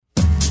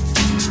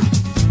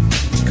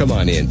Come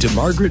on in to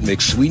Margaret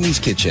McSweeney's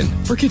Kitchen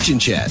for Kitchen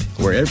Chat,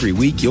 where every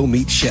week you'll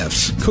meet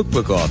chefs,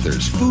 cookbook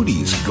authors,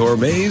 foodies,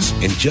 gourmets,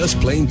 and just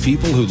plain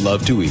people who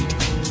love to eat.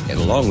 And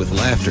along with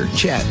laughter,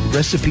 chat,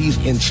 recipes,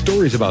 and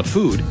stories about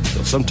food,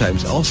 you'll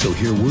sometimes also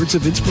hear words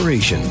of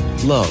inspiration,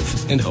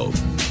 love, and hope.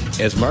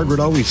 As Margaret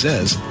always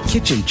says,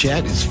 Kitchen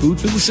Chat is food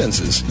for the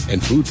senses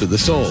and food for the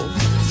soul.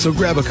 So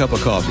grab a cup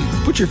of coffee,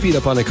 put your feet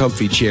up on a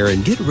comfy chair,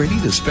 and get ready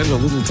to spend a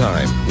little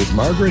time with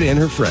Margaret and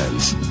her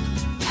friends.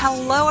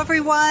 Hello,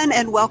 everyone,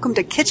 and welcome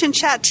to Kitchen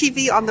Chat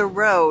TV on the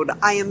road.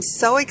 I am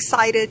so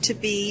excited to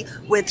be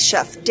with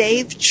Chef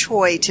Dave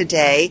Choi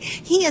today.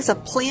 He is a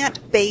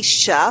plant-based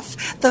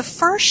chef, the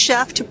first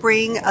chef to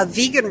bring a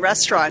vegan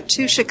restaurant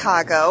to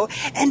Chicago,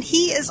 and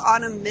he is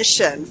on a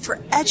mission for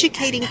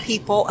educating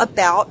people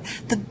about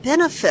the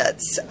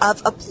benefits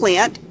of a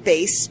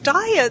plant-based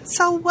diet.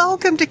 So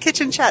welcome to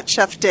Kitchen Chat,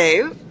 Chef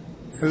Dave.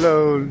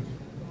 Hello.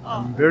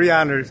 I'm very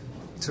honored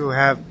to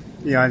have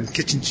you on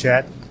Kitchen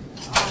Chat.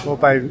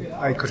 Hope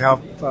I could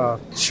help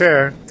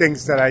share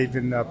things that I've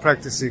been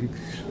practicing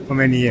for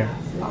many years.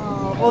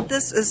 Oh, well,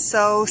 this is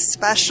so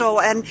special,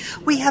 and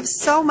we have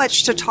so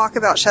much to talk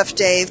about, Chef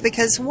Dave,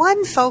 because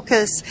one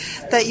focus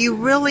that you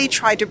really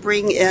try to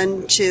bring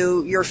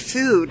into your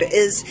food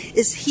is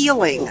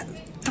healing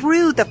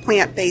through the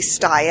plant-based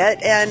diet.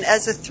 And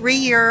as a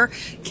 3-year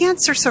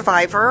cancer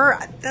survivor,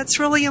 that's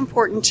really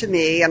important to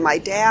me. And my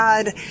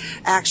dad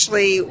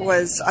actually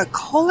was a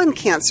colon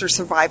cancer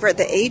survivor at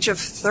the age of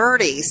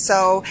 30.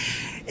 So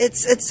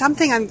it's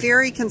something I'm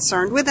very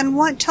concerned with and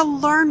want to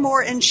learn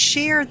more and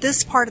share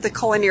this part of the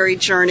culinary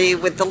journey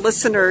with the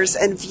listeners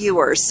and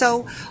viewers.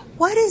 So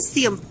what is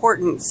the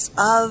importance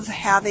of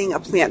having a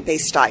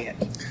plant-based diet?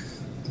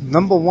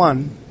 Number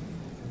one,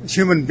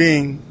 human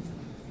being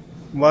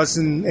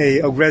wasn't a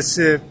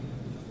aggressive,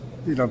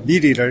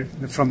 meat eater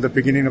from the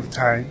beginning of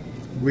time.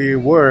 We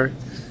were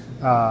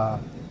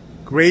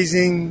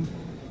grazing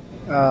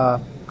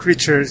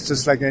creatures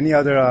just like any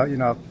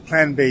other,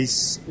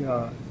 plant-based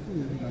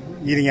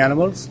eating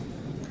animals.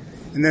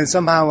 And then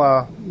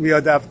somehow we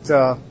adopt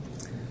the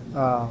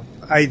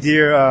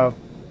idea of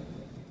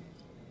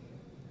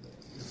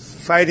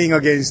fighting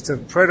against the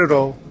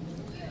predator,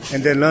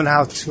 and then learn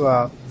how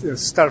to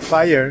start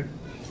fire,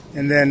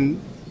 and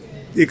then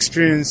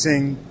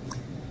experiencing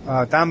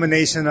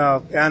domination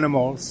of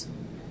animals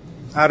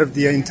out of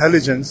the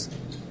intelligence,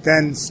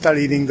 then start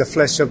eating the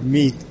flesh of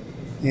meat.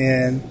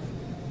 And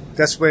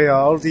that's where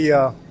all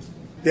the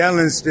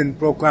balance been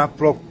broke off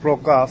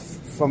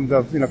from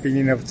the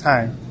beginning of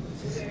time.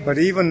 But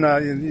even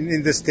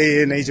in this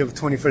day and age of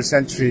 21st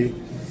century,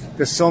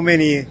 there's so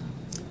many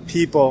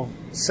people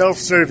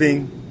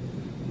self-serving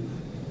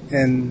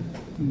and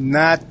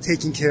not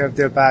taking care of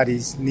their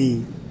body's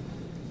need,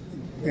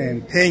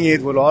 and paying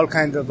it with all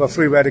kinds of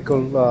free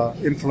radical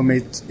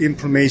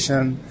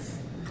inflammation,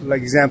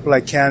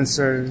 like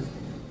cancer,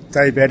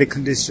 diabetic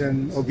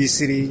condition,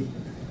 obesity,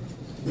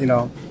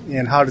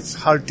 and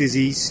heart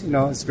disease.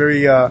 It's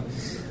very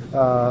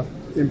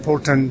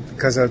important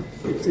because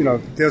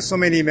there's so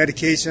many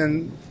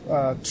medication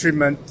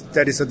treatment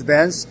that is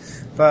advanced,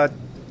 but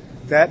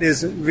that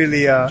is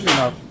really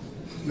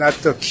not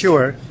the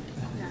cure.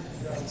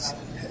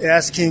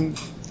 Asking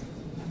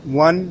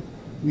one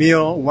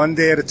meal one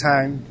day at a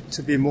time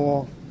to be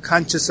more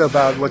conscious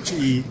about what you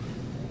eat,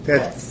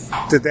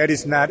 that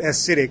is not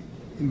acidic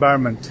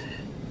environment.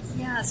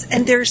 Yes,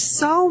 and there's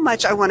so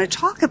much I want to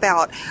talk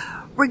about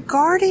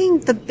regarding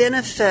the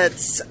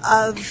benefits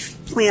of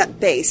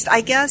plant-based. I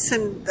guess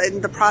in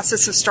the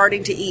process of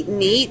starting to eat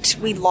meat,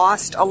 we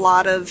lost a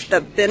lot of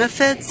the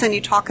benefits, and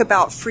you talk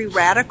about free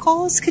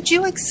radicals. Could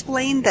you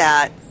explain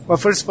that? Well,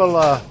 first of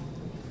all,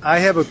 I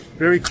have a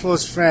very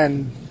close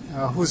friend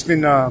who's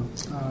been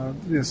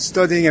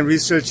studying and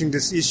researching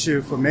this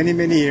issue for many,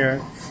 many years.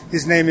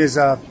 His name is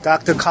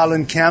Dr.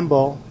 Colin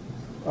Campbell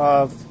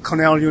of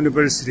Cornell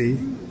University,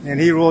 and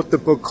he wrote the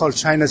book called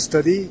China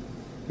Study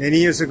many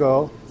years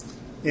ago,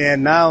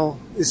 and now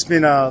it's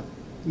been a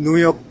New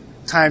York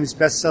Times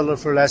bestseller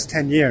for the last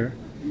 10 years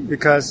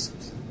because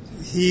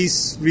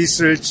his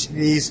research,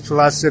 his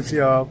philosophy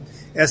of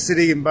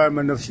acidic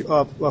environment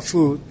of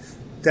food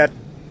that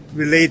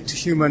relate to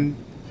human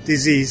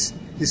disease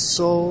is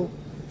so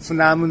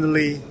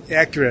phenomenally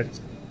accurate.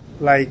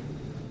 Like,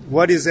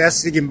 what is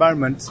acidic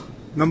environment?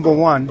 Number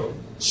one,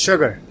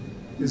 sugar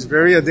is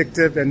very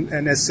addictive and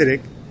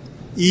acidic.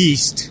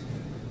 Yeast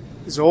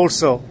is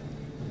also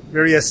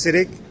very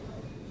acidic,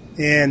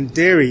 and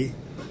dairy,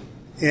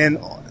 and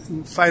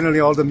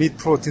finally all the meat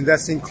protein.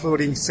 That's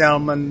including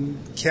salmon,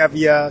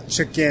 caviar,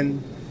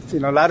 chicken.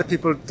 A lot of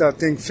people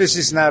think fish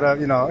is not a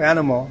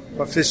animal,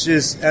 but fish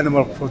is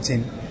animal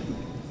protein.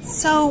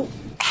 So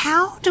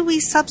how do we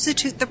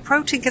substitute the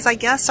protein? Because I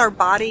guess our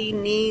body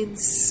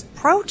needs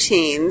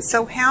protein.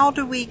 So how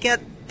do we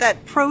get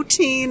that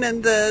protein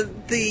and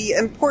the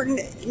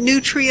important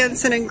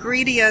nutrients and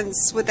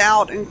ingredients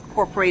without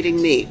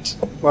incorporating meat?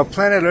 Well,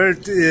 planet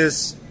Earth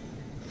is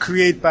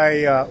created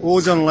by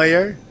ozone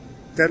layer.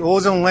 That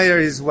ozone layer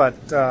is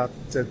what? The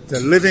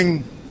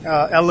living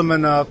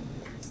element of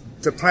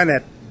the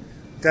planet.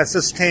 that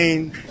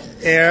sustain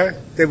air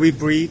that we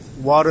breathe,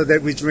 water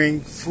that we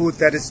drink, food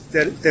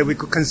that we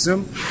could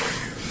consume.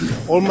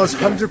 Almost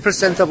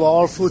 100% of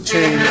all food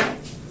chain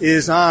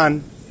is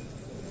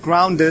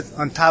grounded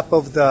on top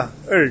of the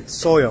earth,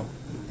 soil.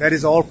 That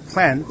is all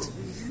plant.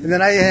 And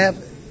then I have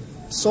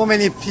so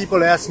many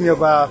people ask me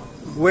about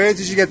where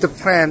did you get the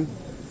plant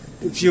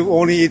if you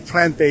only eat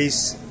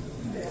plant-based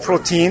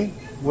protein?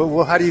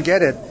 Well, how do you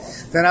get it?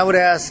 Then I would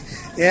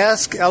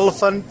ask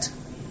elephant,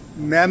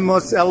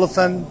 mammoth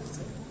elephant,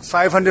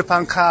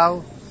 500-pound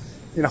cow,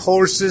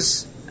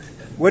 horses.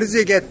 Where does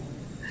it get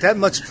that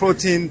much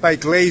protein by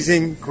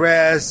glazing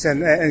grass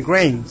and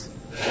grains?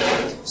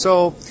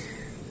 So,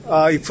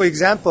 for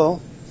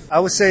example, I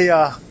would say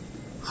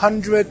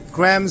 100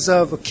 grams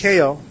of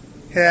kale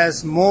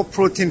has more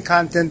protein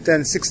content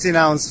than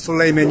 16-ounce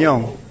filet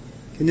mignon.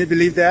 Can you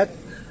believe that?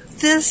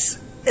 This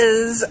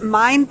is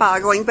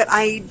mind-boggling, but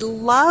I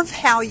love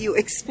how you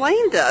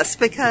explain this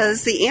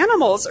because the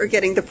animals are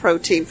getting the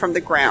protein from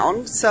the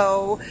ground,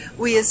 so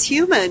we as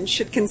humans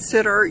should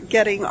consider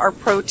getting our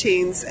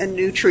proteins and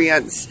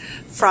nutrients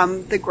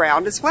from the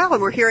ground as well.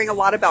 And we're hearing a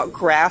lot about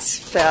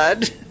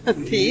grass-fed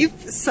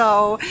beef,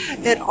 so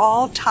it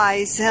all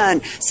ties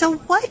in. So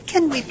what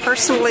can we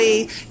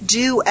personally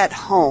do at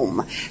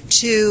home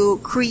to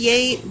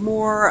create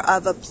more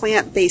of a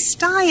plant-based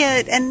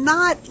diet and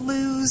not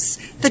lose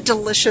the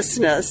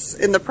deliciousness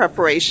in the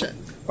preparation?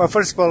 Well,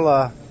 first of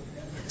all,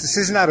 this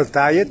is not a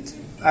diet.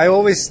 I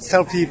always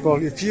tell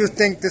people, if you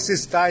think this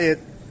is diet,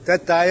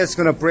 that diet's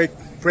going to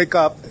break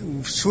up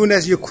as soon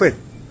as you quit.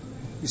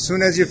 As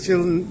soon as you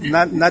feel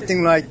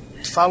nothing like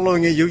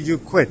following it, you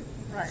quit.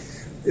 Right.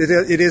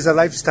 It is a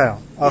lifestyle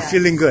of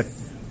feeling good.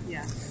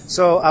 Yeah.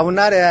 So I will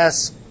not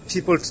ask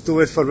people to do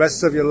it for the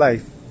rest of your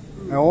life.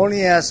 I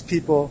only ask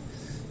people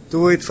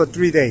do it for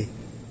 3 days.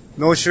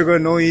 No sugar,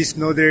 no yeast,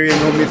 no dairy,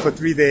 no meat for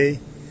 3 days.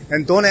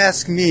 And don't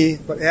ask me,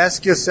 but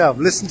ask yourself.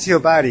 Listen to your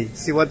body.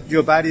 See what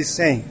your body is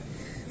saying.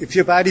 If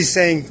your body is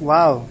saying,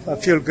 wow, I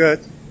feel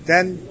good,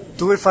 then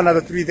do it for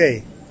another 3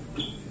 days.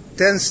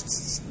 Then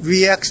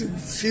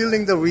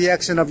feeling the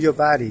reaction of your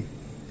body.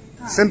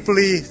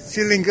 Simply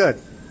feeling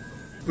good.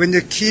 When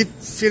you keep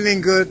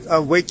feeling good,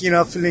 waking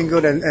up feeling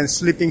good and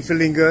sleeping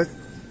feeling good,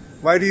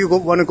 why do you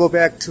want to go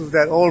back to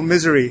that old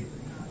misery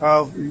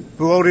of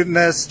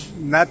bloatedness,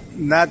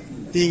 not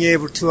being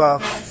able to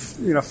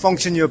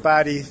function your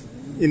body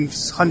in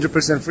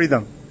 100%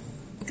 freedom?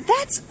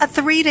 That's a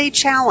 3-day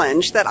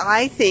challenge that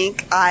I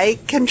think I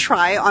can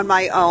try on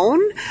my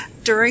own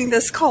during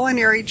this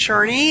culinary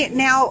journey.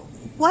 Now,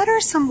 what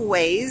are some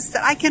ways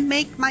that I can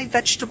make my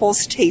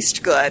vegetables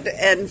taste good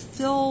and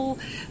feel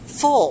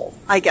full,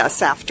 I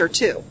guess, after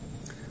too?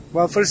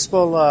 Well, first of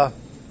all,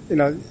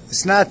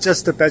 it's not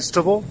just the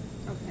vegetable.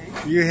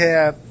 Okay. You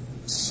have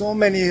so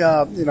many,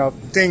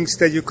 things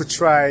that you could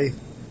try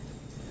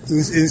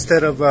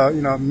instead of,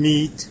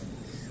 meat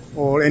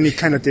or any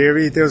kind of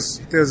dairy. There's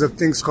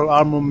things called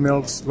almond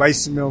milks,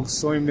 rice milk,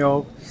 soy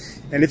milk.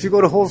 And if you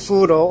go to Whole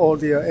Food or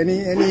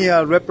any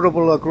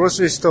reputable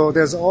grocery store,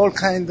 there's all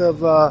kind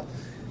of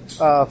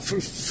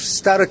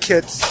starter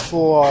kits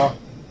for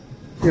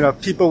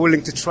people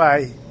willing to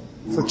try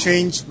for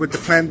change with the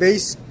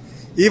plant-based.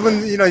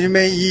 Even you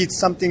may eat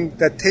something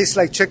that tastes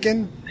like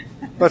chicken,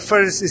 but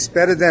first it's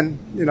better than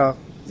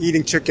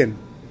eating chicken.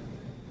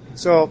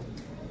 So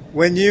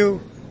when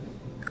you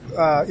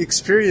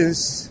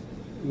experience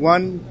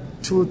 1,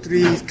 2,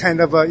 3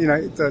 kind of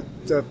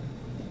the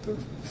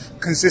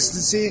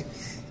consistency,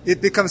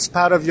 it becomes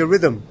part of your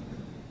rhythm.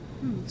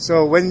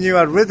 So when you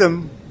are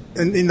rhythm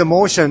in the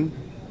motion,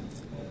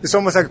 it's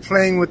almost like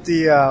playing with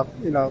the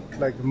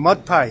like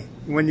mud pie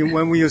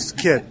when we was a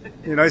kid.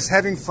 It's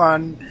having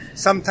fun.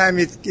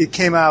 Sometimes it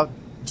came out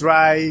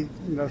dry,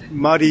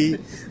 muddy,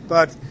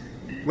 but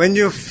when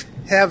you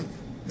have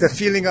the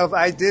feeling of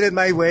I did it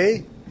my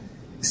way,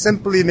 it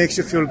simply makes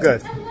you feel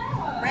good.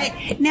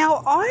 Right.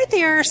 Now, are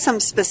there some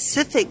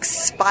specific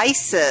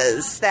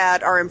spices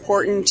that are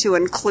important to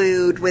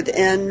include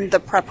within the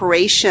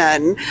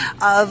preparation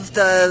of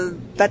the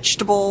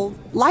vegetable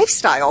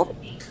lifestyle?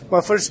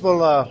 Well, first of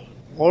all,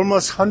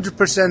 almost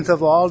 100%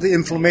 of all the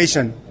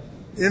inflammation.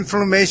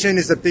 Inflammation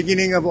is the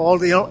beginning of all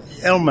the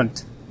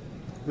ailment,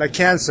 like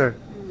cancer,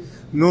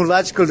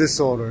 neurological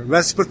disorder,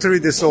 respiratory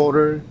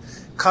disorder,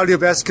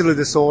 cardiovascular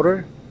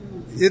disorder.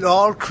 It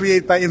all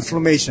created by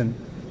inflammation.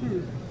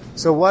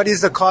 So what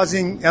is the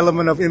causing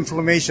element of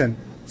inflammation?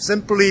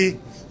 Simply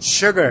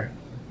sugar,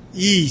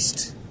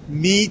 yeast,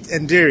 meat,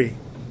 and dairy.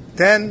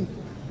 Then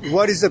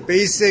what is the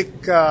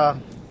basic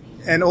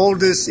and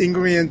oldest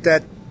ingredient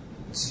that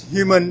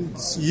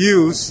humans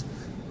use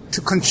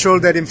to control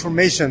that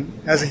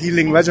inflammation as a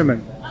healing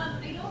regimen?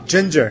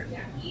 Ginger,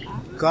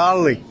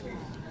 garlic,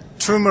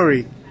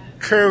 turmeric,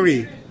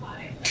 curry,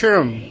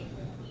 cumin,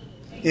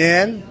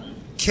 and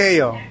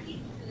kale,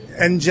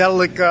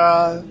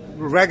 angelica,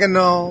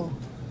 oregano,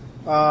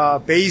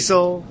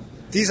 basil.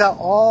 These are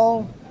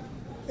all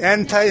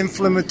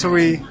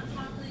anti-inflammatory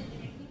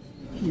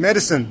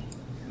medicine.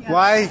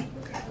 Why?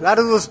 A lot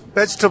of those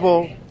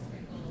vegetables,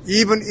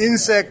 even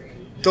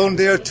insect don't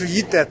dare to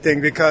eat that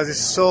thing because it's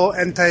so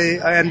anti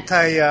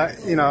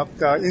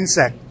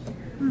insect.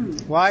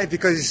 Why?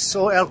 Because it's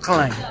so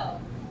alkaline.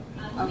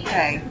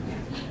 Okay.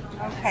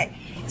 Okay.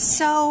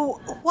 So,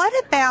 what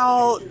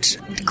about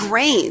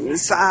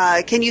grains?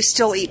 Can you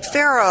still eat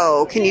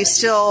farro? Can you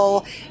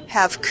still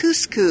have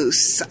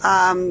couscous?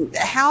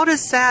 How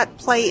does that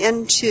play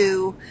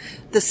into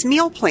this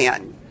meal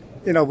plan?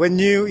 When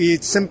you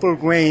eat simple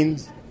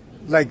grains,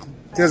 like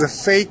there's a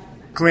fake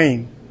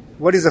grain.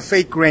 What is a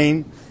fake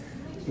grain?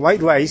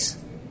 White rice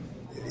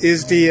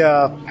is the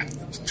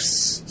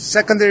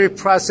secondary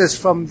process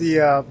from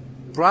the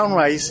brown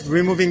rice,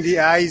 removing the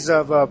eyes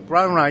of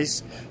brown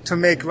rice to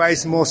make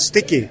rice more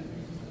sticky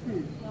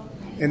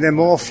and then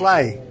more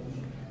fly.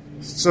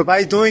 So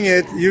by doing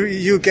it,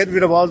 you get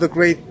rid of all the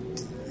great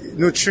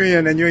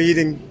nutrient and you're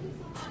eating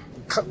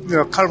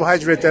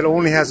carbohydrate that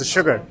only has a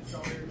sugar.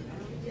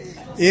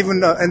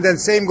 And then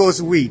same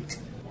goes wheat.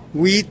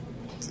 Wheat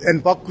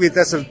and buckwheat,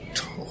 that's a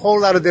whole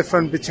lot of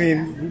difference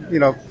between,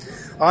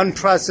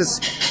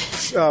 unprocessed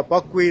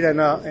buckwheat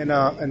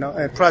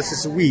and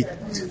processed wheat.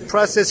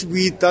 Processed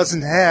wheat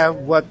doesn't have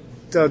what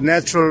the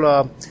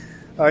natural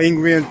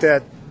ingredient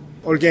that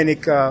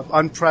organic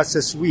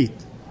unprocessed wheat,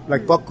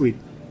 like buckwheat.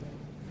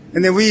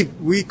 And then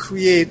we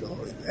create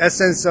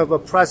essence of a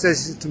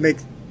process to make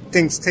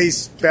things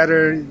taste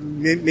better,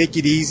 make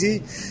it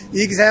easy.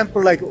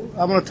 Example, like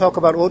I'm going to talk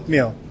about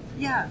oatmeal.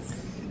 Yes.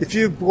 If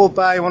you go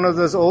buy one of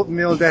those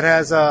oatmeal that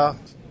has a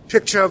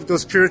picture of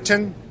those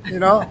Puritan,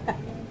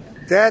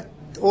 that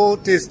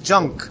oat is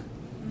junk.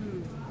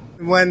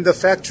 When the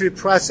factory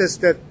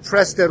pressed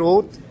that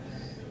oat,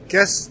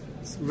 guess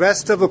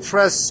rest of a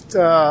pressed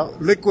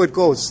liquid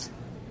goes.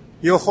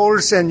 Your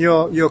horse and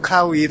your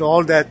cow eat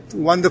all that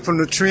wonderful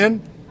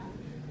nutrient,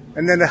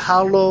 and then the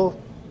hollow,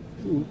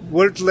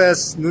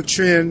 worthless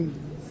nutrient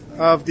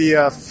of the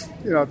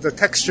the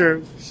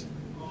texture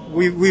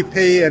we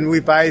pay and we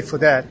buy for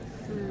that.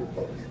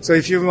 So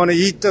if you want to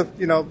eat the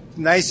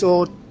nice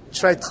oat,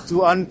 try to do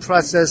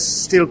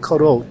unprocessed steel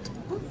cut oat.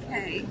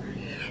 Okay.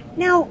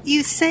 Now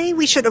you say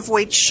we should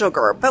avoid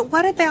sugar, but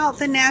what about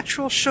the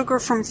natural sugar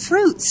from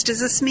fruits? Does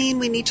this mean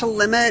we need to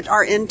limit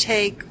our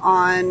intake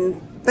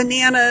on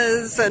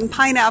bananas and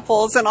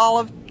pineapples and all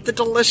of the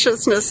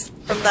deliciousness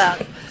from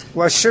that?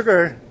 Well,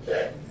 sugar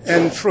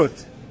and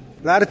fruit.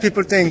 A lot of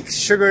people think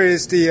sugar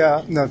is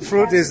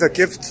fruit is the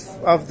gift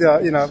of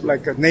the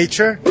like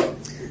nature,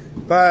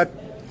 but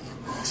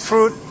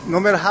fruit, no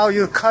matter how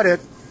you cut it,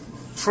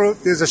 fruit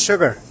is a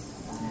sugar.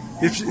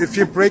 If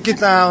you break it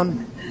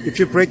down,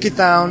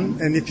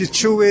 and if you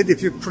chew it,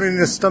 if you put it in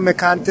the stomach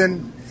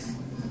content,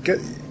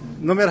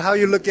 no matter how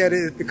you look at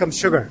it, it becomes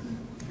sugar.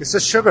 It's a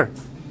sugar.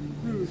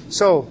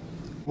 So,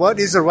 what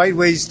is the right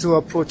ways to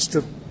approach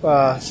the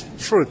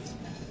fruit?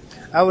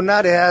 I would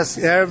not ask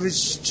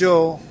average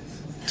Joe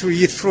to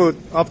eat fruit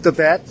off the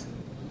bat.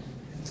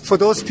 For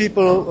those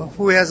people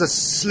who has a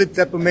sleep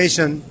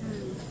deprivation,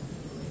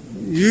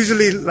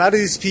 usually a lot of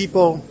these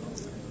people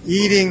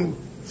eating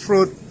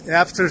fruit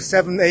after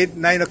 7, 8,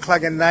 9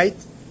 o'clock at night.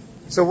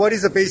 So what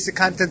is the basic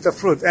content of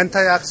fruit?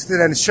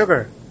 Antioxidant and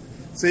sugar.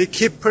 So it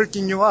keep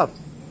perking you up.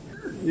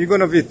 You're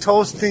going to be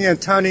toasting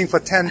and turning for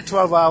 10,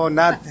 12 hours,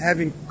 not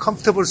having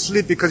comfortable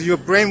sleep because your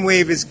brain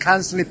wave is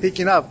constantly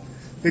picking up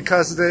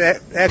because of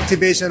the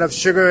activation of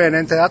sugar and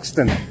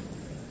antioxidant.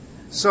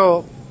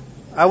 So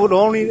I would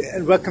only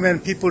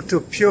recommend people to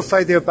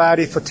purify their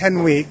body for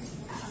 10 weeks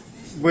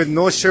with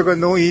no sugar,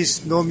 no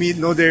yeast, no meat,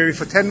 no dairy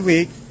for 10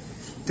 weeks.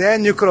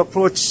 Then you could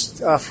approach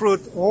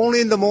fruit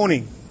only in the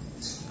morning.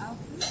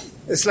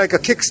 It's like a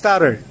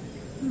Kickstarter.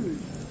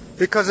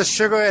 Because of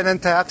sugar and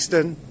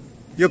antioxidant,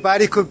 your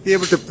body could be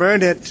able to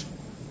burn it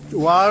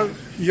while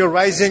you're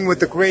rising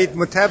with the great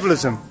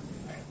metabolism.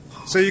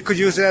 So you could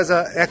use it as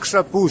an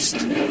extra boost.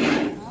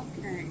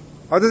 Okay.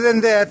 Other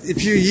than that,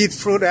 if you eat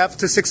fruit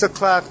after 6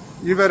 o'clock,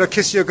 you better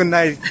kiss your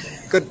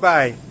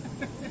goodbye.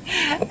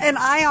 And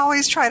I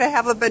always try to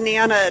have a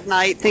banana at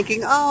night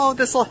thinking, oh,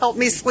 this will help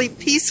me sleep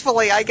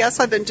peacefully. I guess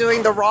I've been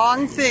doing the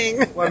wrong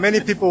thing. Well, many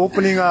people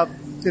opening up,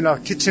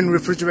 kitchen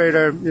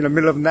refrigerator,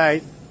 middle of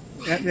night,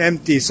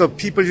 empty. So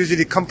people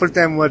usually comfort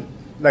them with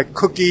like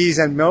cookies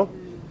and milk.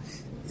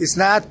 It's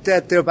not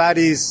that their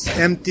body is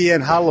empty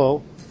and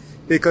hollow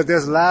because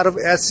there's a lot of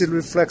acid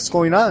reflux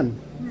going on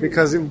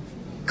because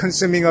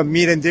consuming of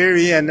meat and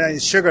dairy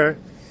and sugar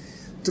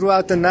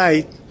throughout the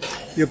night,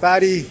 your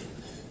body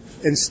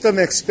and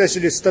stomach,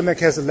 especially stomach,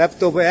 has a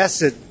leftover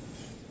acid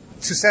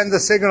to send the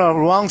signal,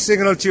 wrong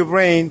signal to your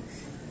brain,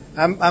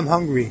 I'm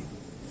hungry.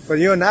 But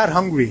you're not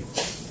hungry.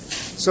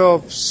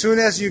 So soon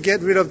as you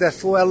get rid of that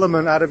 4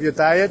 element out of your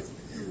diet,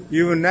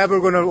 you're never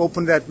going to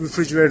open that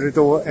refrigerator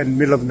door in the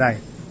middle of the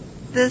night.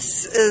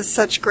 This is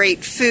such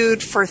great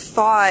food for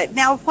thought.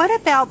 Now, what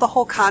about the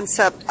whole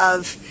concept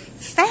of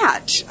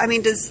fat? I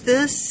mean, does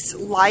this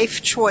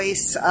life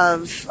choice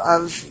of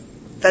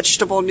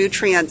vegetable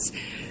nutrients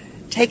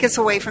take us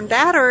away from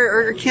that,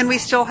 or can we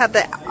still have the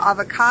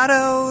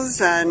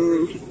avocados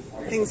and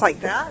things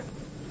like that?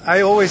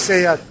 I always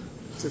say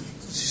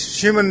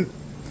human,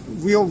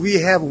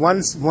 we have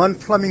one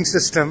plumbing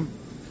system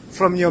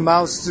from your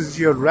mouth to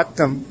your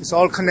rectum. It's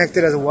all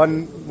connected as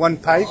one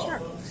pipe.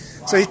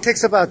 So it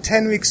takes about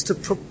 10 weeks to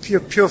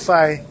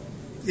purify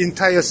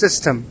entire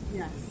system.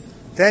 Yes.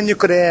 Then you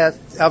could add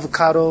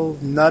avocado,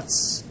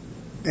 nuts,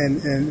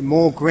 and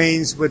more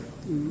grains with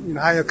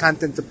higher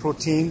content of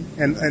protein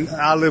and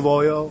olive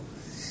oil.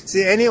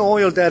 See, any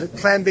oil that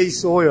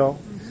plant-based oil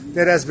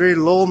that has very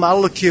low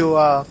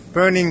molecule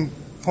burning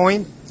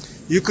point,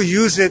 you could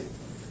use it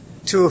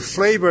to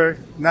flavor,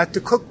 not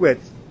to cook with.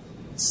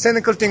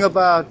 Cynical thing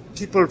about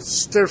people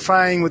stir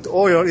frying with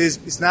oil is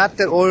it's not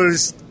that oil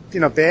is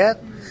bad.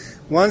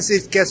 Once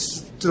it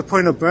gets to the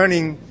point of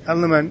burning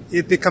element,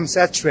 it becomes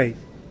saturated.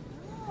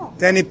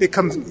 Then it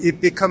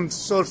becomes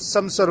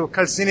some sort of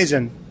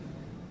carcinogen.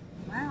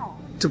 Wow.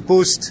 To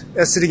boost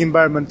acidic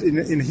environment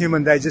in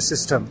human digestive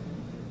system.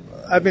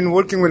 I've been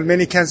working with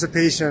many cancer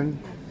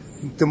patients.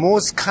 The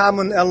most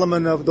common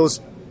element of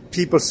those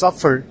people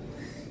suffer.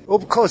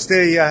 Of course,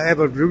 they have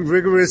a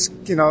rigorous,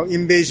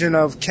 invasion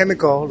of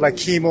chemical like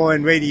chemo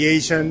and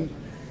radiation,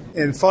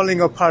 and falling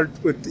apart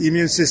with the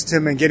immune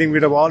system and getting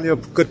rid of all your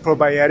good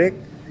probiotic.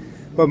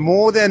 But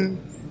more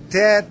than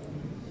that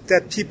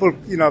people,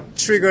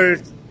 trigger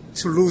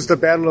to lose the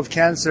battle of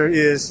cancer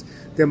is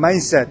their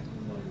mindset.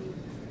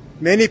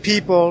 Many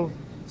people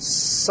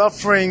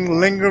suffering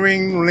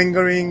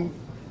lingering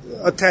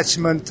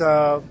attachment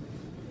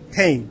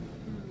pain.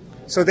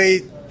 So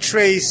they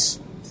trace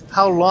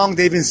how long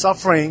they've been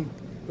suffering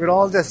with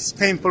all this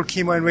painful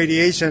chemo and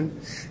radiation,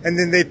 and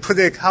then they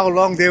predict how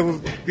long they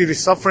will be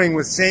suffering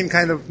with same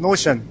kind of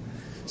notion.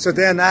 So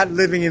they're not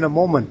living in a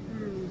moment.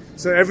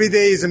 So every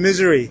day is a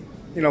misery.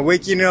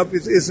 Waking up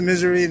is a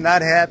misery,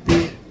 not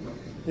happy.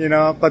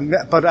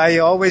 But I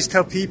always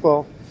tell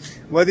people,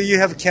 whether you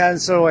have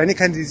cancer or any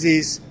kind of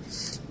disease,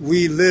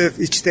 we live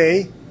each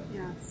day.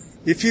 Yes.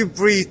 If you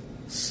breathe,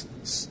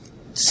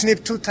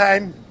 snip 2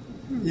 times,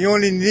 you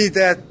only need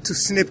that to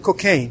snip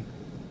cocaine.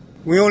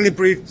 We only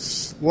breathe,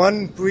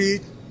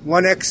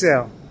 one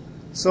exhale.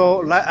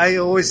 So I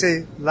always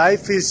say,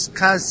 life is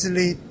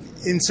constantly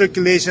in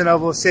circulation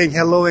of saying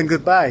hello and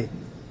goodbye.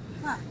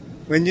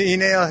 When you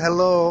inhale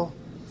hello,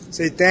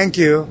 say thank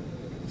you.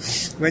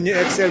 When you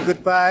exhale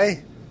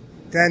goodbye,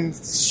 then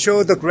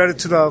show the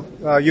gratitude of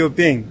your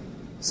being.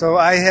 So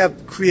I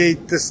have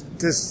created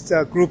this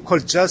group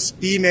called Just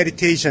Be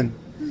Meditation.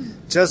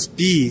 Just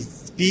Be.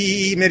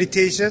 BEE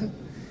meditation.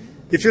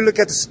 If you look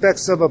at the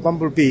specs of a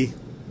bumblebee,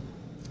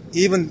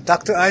 even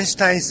Dr.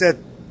 Einstein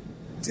said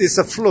it's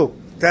a fluke.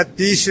 That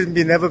bee should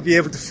never be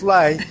able to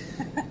fly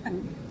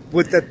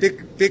with that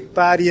big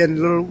body and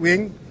little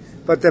wing.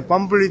 But the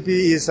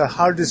bumblebee is the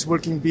hardest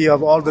working bee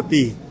of all the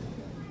bee.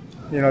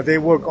 They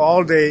work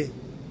all day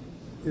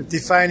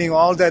defining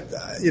all that,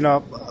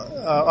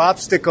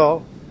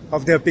 obstacle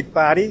of their big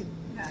body.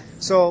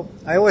 So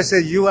I always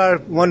say you are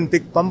one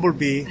big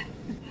bumblebee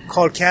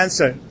called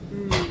cancer.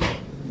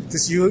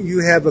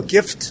 You have a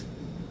gift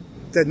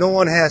that no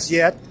one has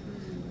yet,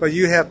 but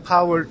you have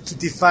power to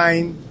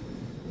define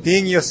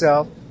being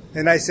yourself.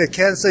 And I said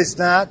cancer is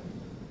not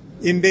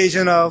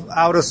invasion of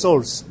outer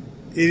souls.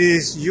 It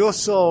is your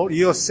soul,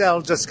 your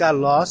cell just got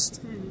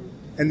lost.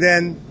 And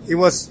then it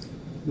was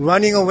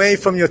running away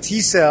from your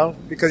T cell,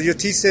 because your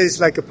T cell is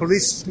like a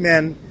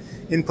policeman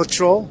in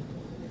patrol.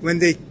 When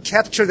they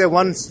capture that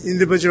one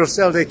individual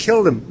cell, they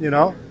kill them,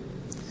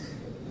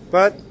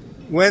 But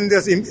when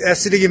there's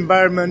acidic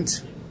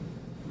environment,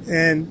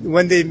 and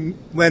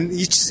when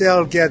each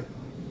cell get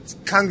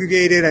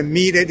congregated and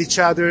meet at each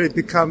other, it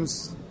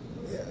becomes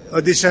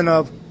addition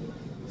of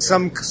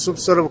some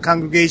sort of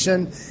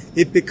congregation,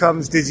 it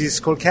becomes disease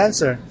called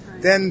cancer.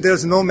 Right. Then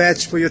there's no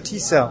match for your T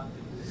cell.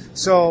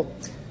 So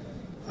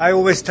I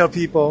always tell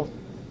people,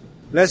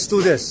 let's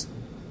do this.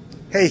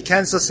 Hey,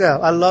 cancer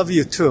cell, I love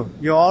you too.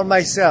 You're all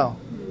my cell.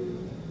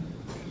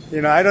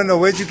 I don't know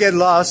where'd you get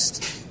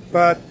lost,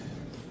 but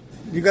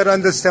you got to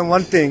understand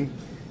one thing.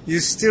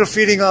 You're still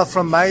feeding off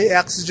from my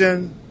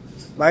oxygen,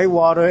 my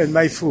water, and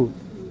my food.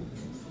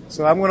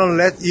 So I'm going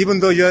to even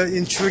though you're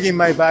intruding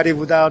my body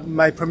without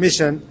my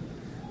permission,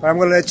 but I'm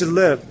going to let you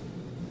live.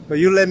 But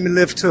you let me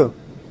live too.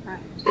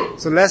 Right.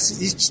 So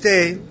let's each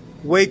day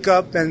wake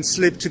up and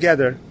sleep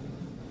together,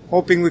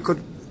 hoping we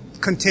could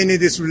continue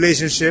this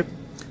relationship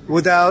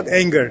without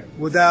anger,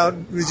 without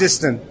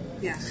resistance.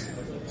 Yeah.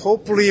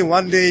 Hopefully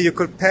one day you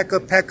could pack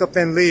up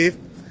and leave.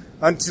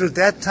 Until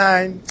that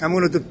time, I'm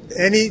going to do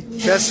any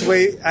best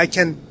way I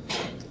can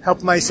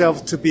help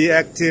myself to be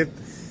active,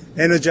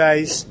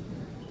 energized,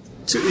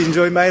 to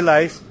enjoy my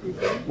life,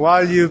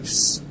 while you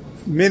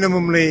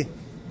minimally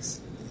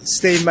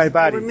stay in my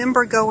body. I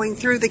remember going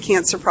through the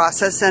cancer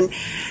process, and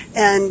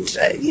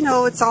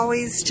it's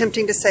always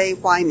tempting to say,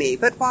 why me?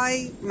 But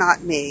why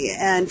not me?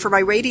 And for my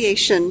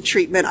radiation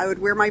treatment, I would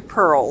wear my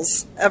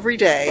pearls every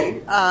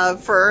day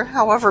for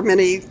however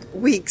many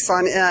weeks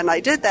on end. I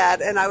did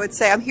that, and I would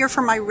say, I'm here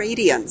for my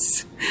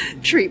radiance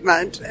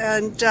treatment.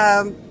 And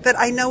but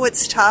I know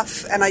it's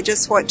tough, and I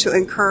just want to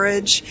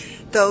encourage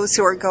those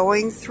who are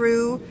going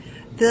through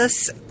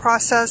this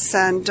process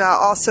and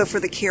also for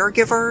the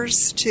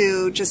caregivers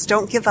to just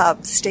don't give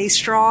up, stay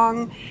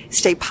strong,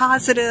 stay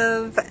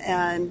positive,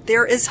 and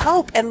there is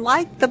hope. And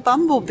like the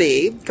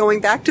bumblebee,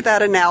 going back to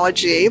that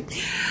analogy,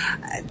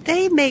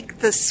 they make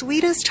the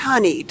sweetest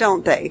honey,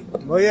 don't they?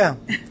 Oh, yeah,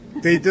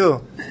 they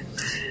do.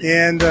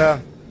 And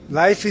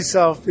life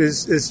itself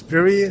is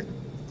very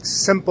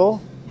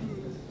simple.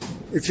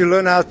 If you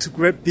learn how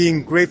to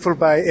being grateful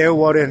by air,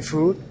 water, and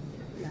food,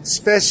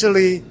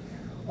 especially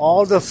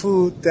all the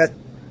food that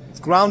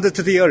grounded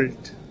to the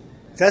earth.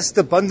 That's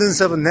the abundance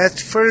of net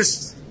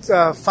first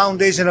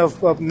foundation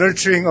of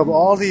nurturing of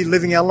all the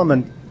living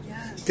element.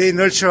 Yes. They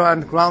nurture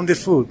on grounded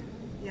food.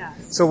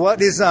 Yes. So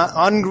what is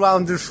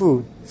ungrounded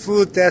food?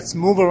 Food that's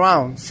move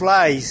around,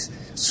 flies,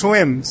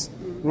 swims,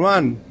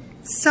 run.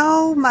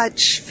 So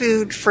much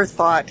food for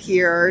thought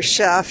here,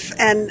 Chef.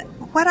 And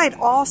what I'd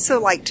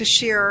also like to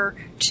share,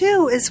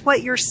 too, is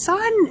what your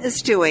son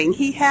is doing.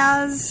 He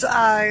has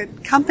a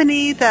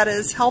company that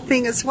is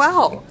helping as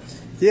well.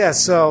 Yeah,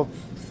 so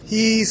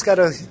he's got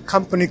a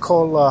company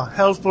called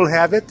Healthful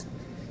Habit.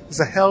 It's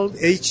a Health,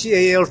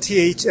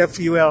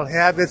 H-E-A-L-T-H-F-U-L,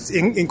 Habits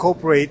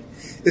Incorporate.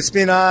 It's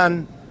been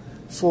on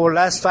for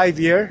last 5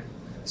 years.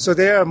 So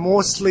they are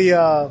mostly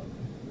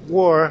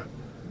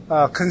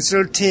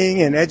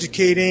consulting and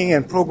educating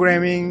and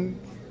programming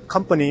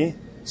company.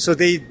 So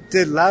they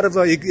did a lot of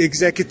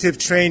executive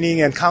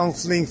training and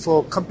counseling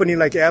for company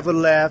like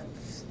Everlab,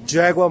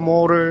 Jaguar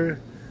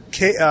Motor,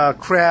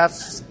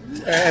 Kraft,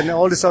 and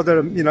all this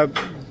other,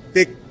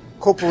 big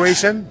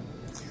corporation.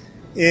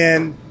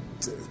 And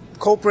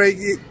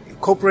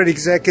corporate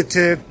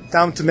executive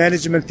down to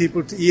management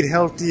people to eat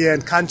healthy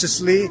and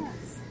consciously.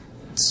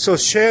 So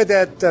share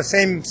that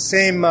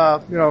same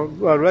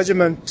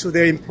regimen to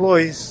their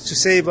employees to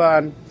save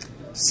on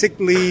sick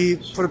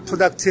leave,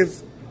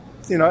 productive,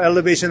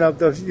 elevation of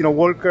the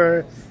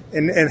worker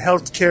and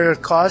healthcare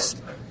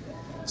cost.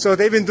 So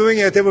they've been doing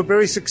it. They were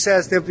very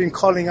successful. They've been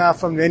calling out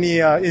from many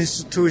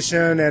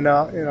institution and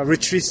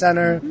retreat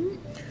center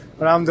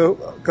around the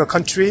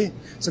country.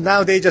 So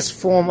now they just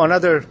form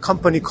another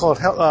company called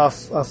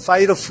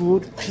Phyto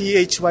Food,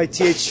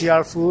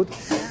 P-H-Y-T-H-E-R Food,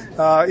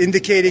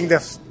 indicating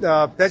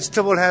that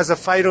vegetable has a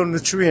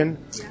phytonutrient.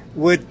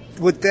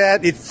 With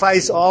that, it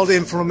fights all the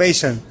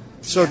inflammation.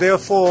 So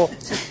therefore,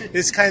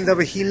 it's kind of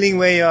a healing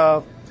way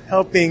of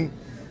helping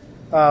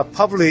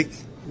public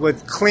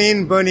with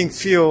clean burning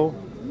fuel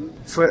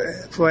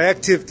for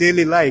active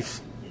daily life.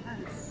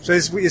 So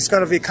it's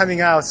going to be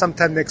coming out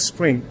sometime next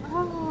spring.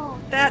 Oh,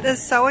 that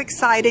is so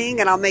exciting,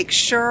 and I'll make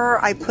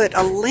sure I put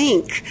a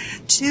link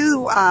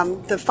to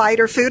the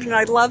fighter food, and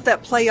I love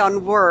that play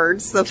on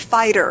words, the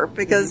fighter,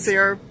 because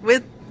they're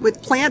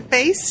with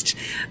plant-based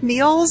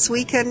meals,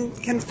 we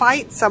can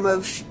fight some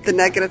of the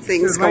negative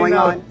things going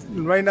on.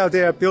 Right now,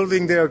 they are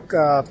building their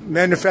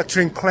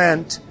manufacturing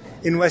plant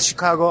in West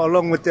Chicago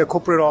along with their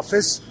corporate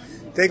office.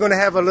 They're going to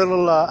have a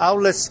little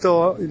outlet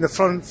store in the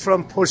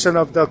front portion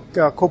of the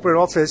corporate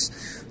office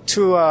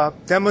to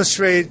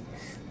demonstrate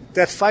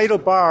that Phyto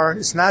bar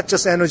is not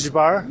just energy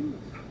bar.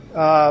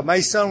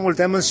 My son will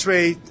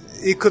demonstrate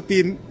it could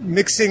be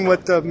mixing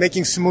with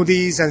making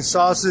smoothies and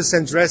sauces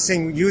and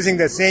dressing using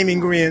the same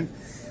ingredient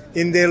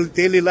in their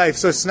daily life.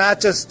 So it's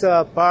not just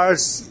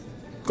bars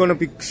going to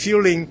be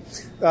fueling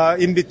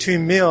in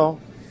between meal.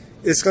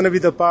 It's going to be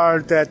the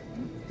bar that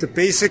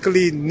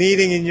basically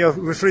needing in your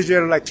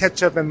refrigerator like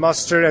ketchup and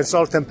mustard and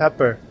salt and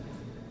pepper.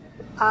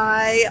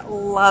 I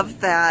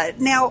love that.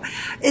 Now,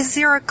 is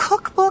there a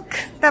cookbook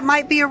that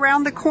might be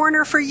around the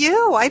corner for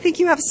you? I think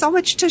you have so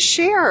much to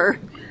share.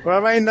 Well,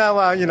 right now,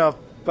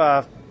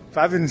 I've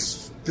been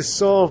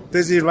so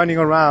busy running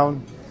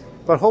around,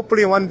 but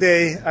hopefully one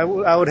day I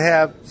would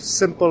have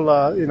simple,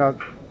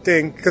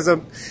 thing, because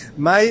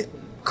my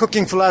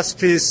cooking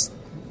philosophy is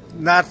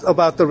not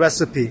about the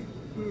recipe.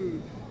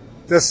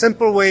 There are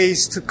simple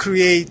ways to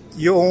create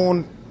your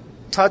own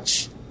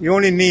touch. You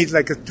only need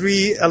like a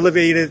 3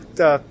 elevated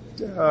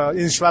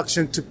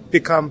instruction to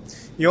become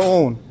your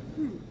own.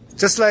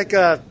 Just like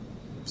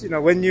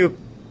when you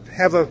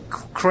have a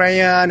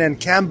crayon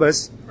and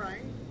canvas,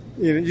 right.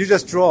 You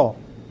just draw.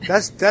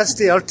 That's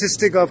the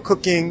artistic of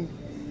cooking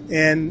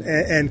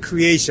and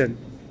creation.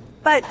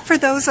 But for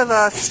those of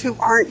us who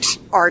aren't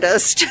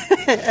artists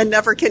and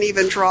never can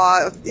even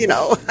draw,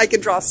 I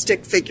can draw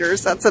stick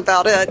figures, that's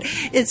about it.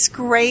 It's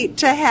great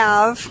to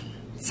have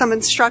some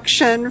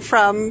instruction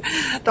from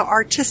the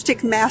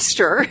artistic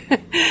master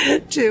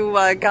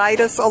to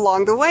guide us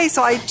along the way.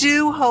 So I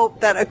do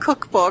hope that a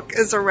cookbook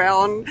is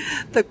around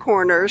the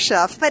corner,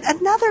 Chef. But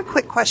another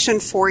quick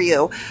question for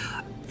you.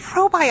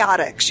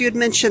 Probiotics, you had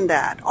mentioned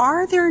that.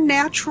 Are there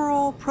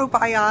natural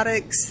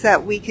probiotics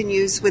that we can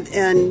use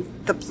within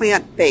the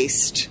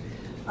plant-based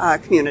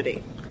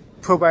community?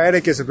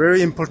 Probiotic is a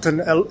very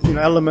important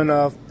element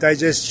of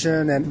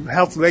digestion and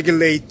help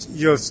regulate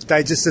your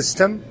digestive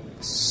system.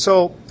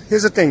 So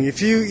here's the thing.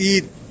 If you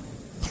eat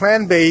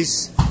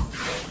plant-based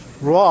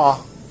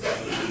raw,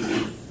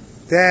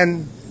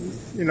 then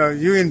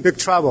you're in big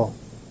trouble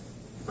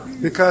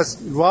because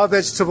raw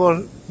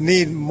vegetables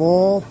need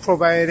more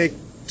probiotic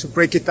to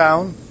break it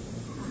down.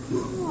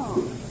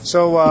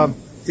 So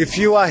if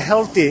you are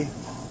healthy,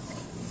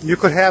 you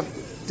could have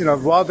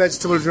raw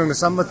vegetables during the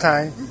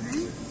summertime,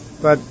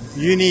 but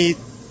you need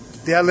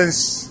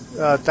balanced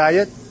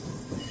diet.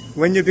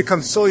 When you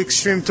become so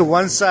extreme to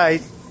one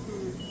side,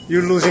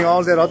 you're losing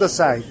all that other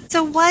side.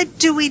 So what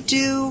do we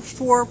do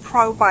for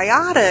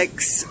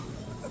probiotics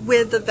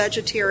with the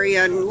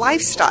vegetarian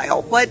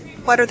lifestyle? What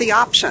are the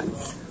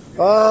options?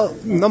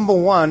 Number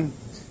one,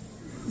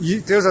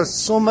 there's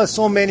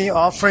so many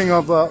offering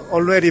of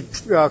already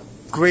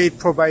great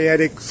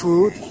probiotic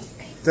food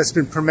that's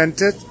been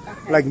fermented,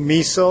 like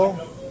miso,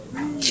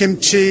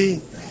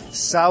 kimchi,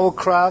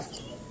 sauerkraut,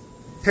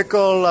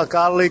 pickle,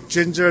 garlic,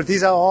 ginger.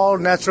 These are all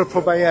natural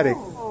probiotic.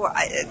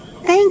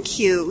 Thank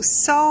you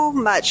so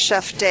much,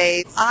 Chef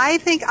Dave. I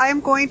think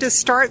I'm going to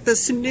start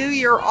this new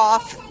year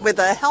off with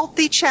a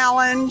healthy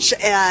challenge,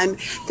 and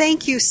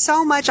thank you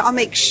so much. I'll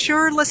make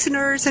sure,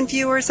 listeners and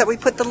viewers, that we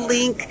put the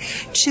link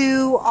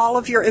to all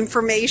of your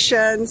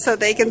information so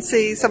they can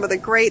see some of the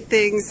great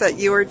things that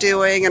you are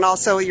doing and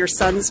also your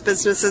son's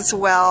business as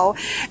well.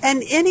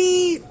 And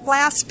any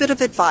last bit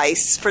of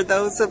advice for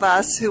those of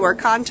us who are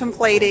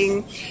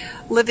contemplating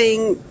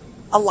living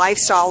a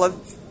lifestyle of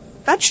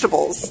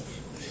vegetables?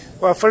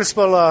 Well, first of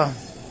all,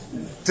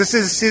 this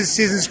is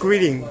season's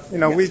greeting.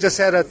 We just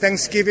had a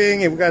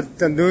Thanksgiving, and we got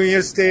the New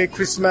Year's Day,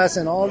 Christmas,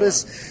 and all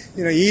this,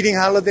 eating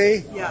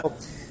holiday. Yeah.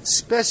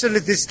 Especially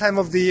this time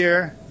of the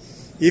year,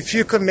 if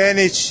you could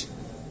manage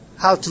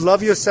how to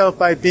love yourself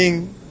by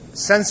being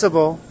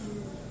sensible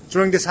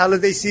during this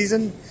holiday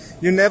season,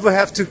 you never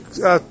have to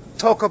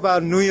talk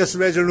about New Year's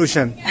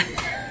resolution.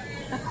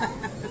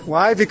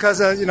 Why? Because,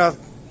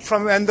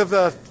 from end of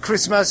the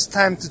Christmas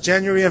time to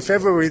January and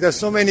February, there's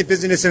so many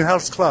business and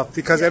health club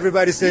because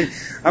everybody's saying,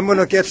 I'm going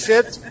to get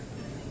fit,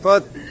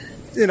 but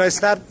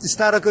it's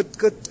not a good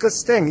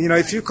thing.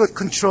 If you could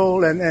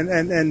control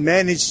and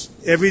manage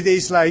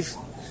everyday's life,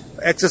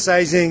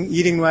 exercising,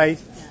 eating right,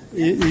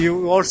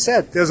 you all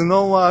set. There's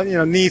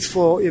no need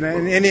for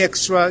any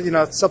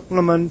extra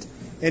supplement,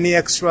 any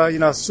extra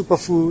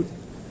superfood,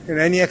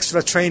 any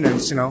extra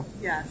trainers.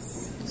 Yes.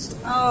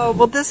 Oh,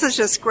 well, this is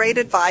just great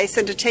advice,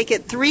 and to take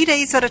it 3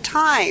 days at a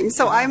time.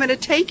 So I'm going to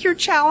take your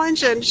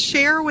challenge and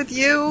share with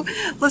you,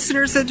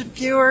 listeners and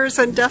viewers,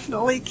 and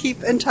definitely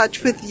keep in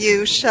touch with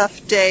you,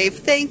 Chef Dave.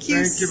 Thank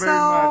you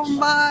so very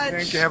much.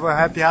 Thank you. Have a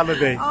happy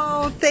holiday.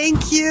 Oh,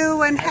 thank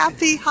you, and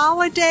happy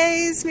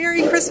holidays.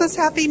 Merry Christmas,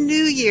 Happy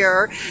New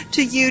Year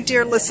to you,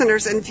 dear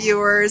listeners and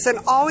viewers. And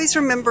always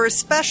remember,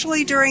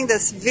 especially during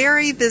this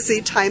very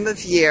busy time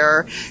of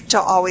year, to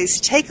always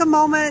take a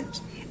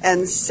moment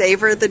and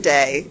savor the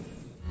day.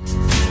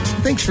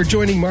 Thanks for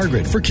joining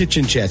Margaret for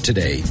Kitchen Chat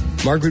today.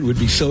 Margaret would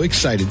be so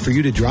excited for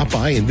you to drop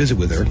by and visit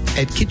with her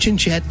at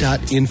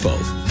kitchenchat.info,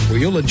 where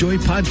you'll enjoy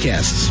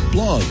podcasts,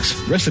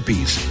 blogs,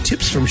 recipes,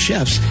 tips from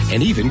chefs,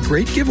 and even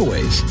great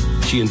giveaways.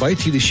 She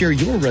invites you to share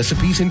your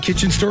recipes and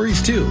kitchen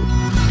stories too.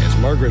 As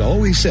Margaret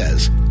always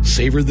says,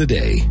 savor the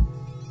day.